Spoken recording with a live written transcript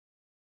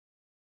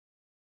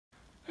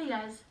Hey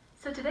guys,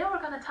 so today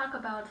we're going to talk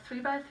about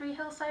 3x3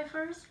 Hill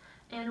ciphers,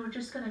 and we're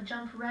just going to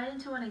jump right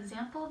into an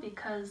example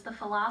because the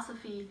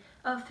philosophy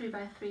of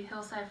 3x3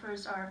 Hill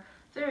ciphers are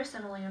very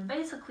similar and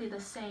basically the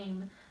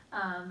same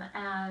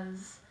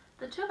as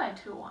the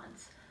 2x2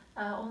 ones,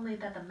 only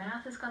that the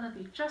math is going to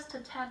be just a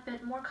tad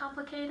bit more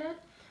complicated,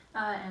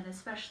 and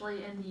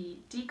especially in the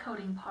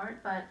decoding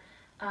part, but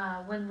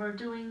when we're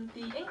doing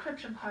the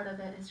encryption part of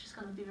it, it's just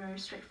going to be very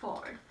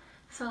straightforward.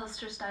 So let's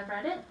just dive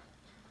right in.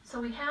 So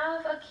we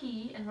have a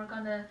key and we're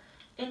going to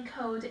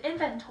encode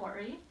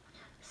inventory.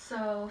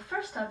 So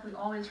first up, we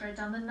always write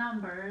down the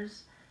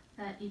numbers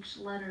that each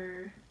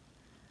letter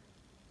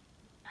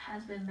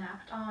has been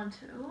mapped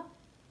onto.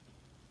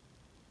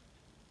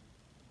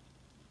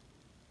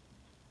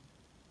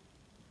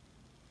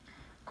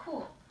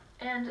 Cool.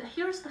 And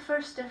here's the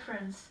first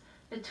difference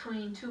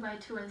between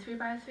 2x2 and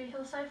 3x3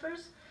 Hill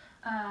ciphers.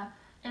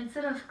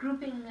 Instead of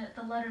grouping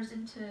the letters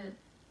into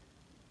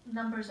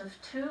numbers of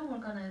 2, we're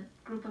going to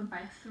group them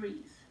by 3s.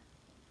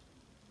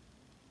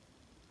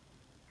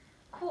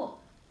 Cool.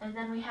 And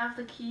then we have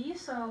the key,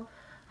 so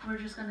we're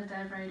just going to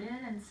dive right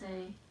in and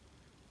say,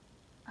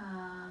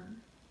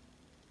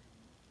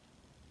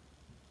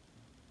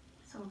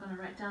 so we're going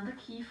to write down the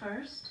key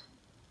first.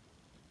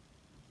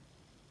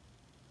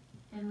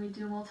 And we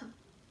do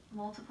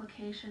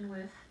multiplication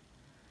with,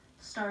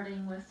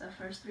 starting with the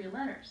first 3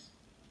 letters.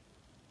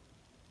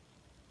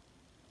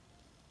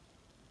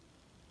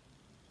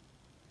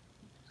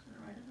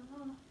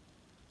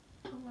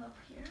 Up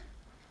here.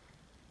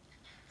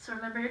 So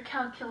remember your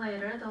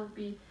calculator, they'll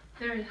be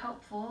very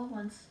helpful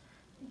once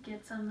you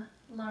get some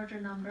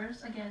larger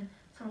numbers. Again,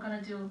 so we're going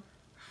to do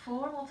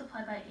 4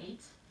 multiplied by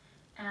 8,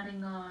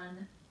 adding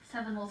on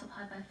 7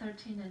 multiplied by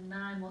 13 and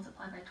 9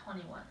 multiplied by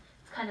 21.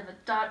 It's kind of a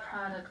dot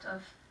product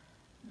of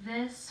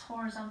this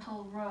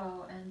horizontal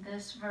row and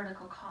this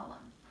vertical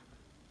column.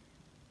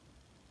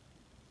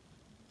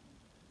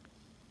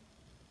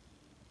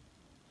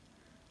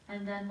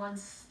 And then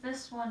once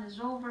this one is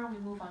over, we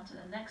move on to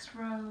the next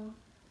row.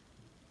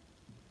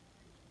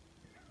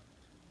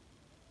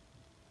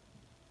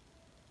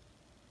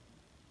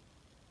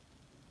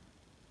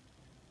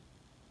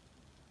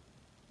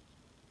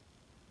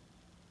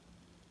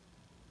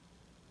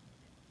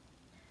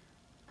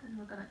 Then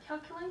we're going to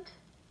calculate.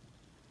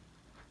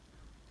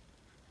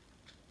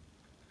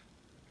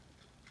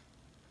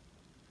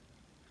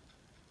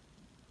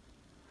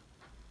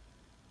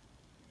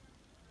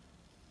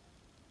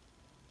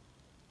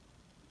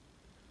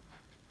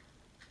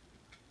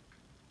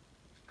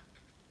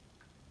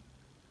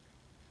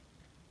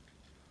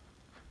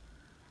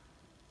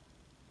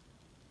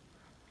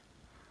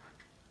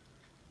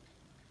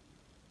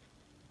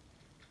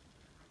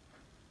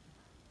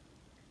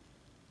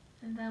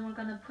 And then we're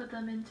going to put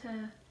them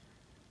into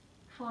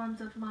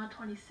forms of mod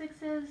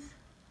 26s.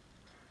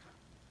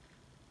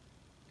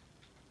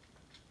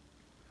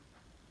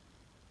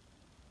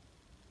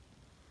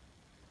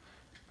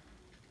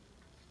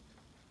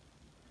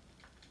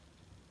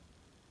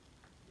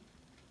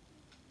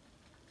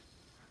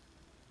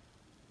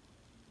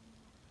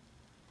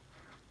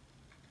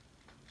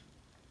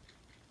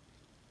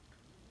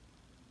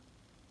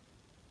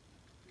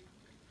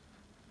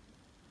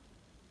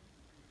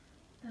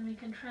 Then we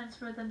can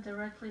transfer them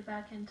directly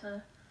back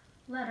into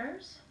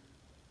letters.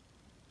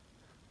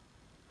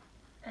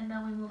 And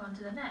now we move on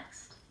to the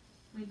next.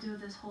 We do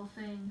this whole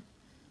thing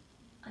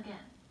again.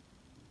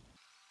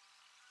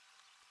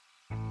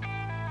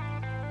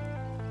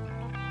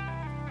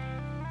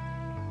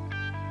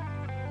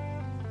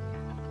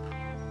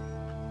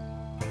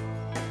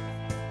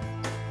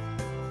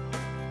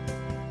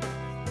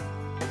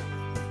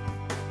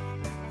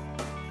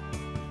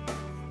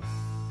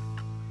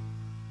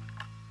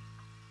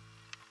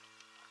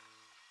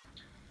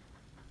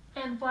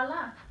 And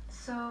voila!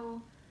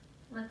 So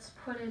let's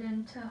put it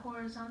into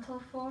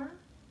horizontal form.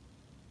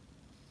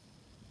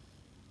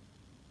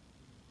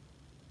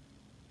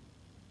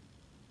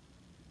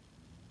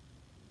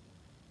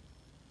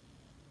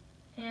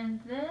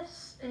 And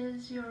this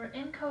is your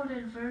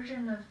encoded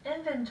version of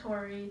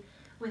inventory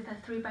with a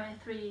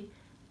 3x3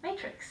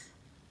 matrix.